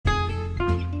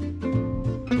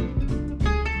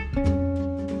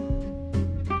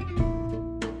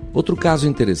Outro caso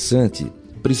interessante,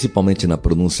 principalmente na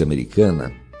pronúncia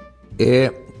americana,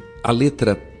 é a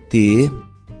letra T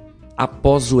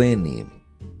após o N.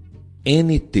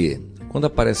 NT. Quando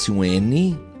aparece um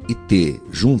N e T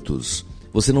juntos,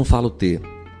 você não fala o T.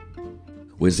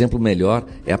 O exemplo melhor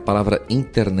é a palavra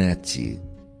internet,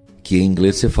 que em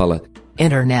inglês você fala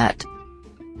Internet.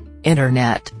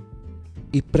 Internet.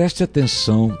 E preste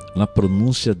atenção na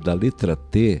pronúncia da letra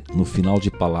T no final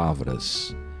de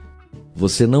palavras.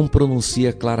 Você não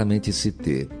pronuncia claramente esse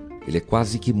T. Ele é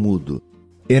quase que mudo.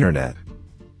 Internet.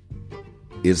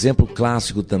 Exemplo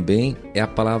clássico também é a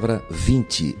palavra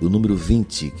 20, o número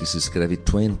 20, que se escreve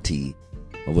 20.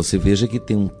 Mas você veja que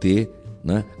tem um T,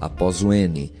 né, após o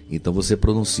N. Então você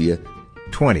pronuncia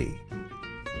 20.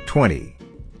 20.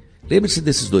 Lembre-se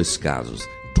desses dois casos.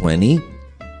 20,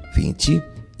 20,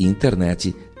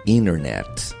 internet,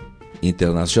 internet.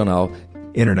 Internacional.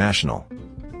 International.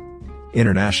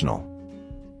 International.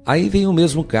 Aí vem o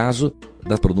mesmo caso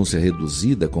da pronúncia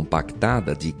reduzida,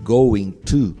 compactada, de going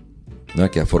to, né,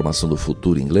 que é a formação do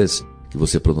futuro em inglês, que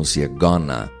você pronuncia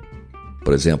gonna.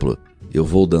 Por exemplo, eu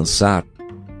vou dançar.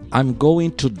 I'm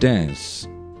going to dance.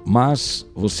 Mas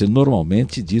você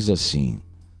normalmente diz assim.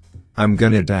 I'm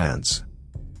gonna dance.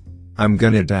 I'm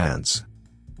gonna dance.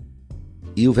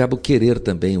 E o verbo querer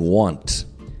também, want.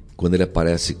 Quando ele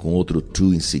aparece com outro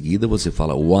to em seguida, você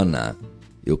fala wanna.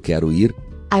 Eu quero ir.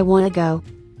 I wanna go.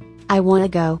 I wanna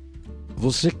go.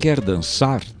 Você quer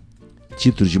dançar?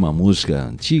 Título de uma música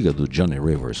antiga do Johnny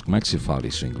Rivers. Como é que se fala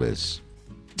isso em inglês?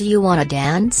 Do you wanna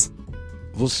dance?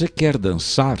 Você quer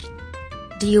dançar?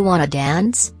 Do you wanna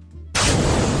dance?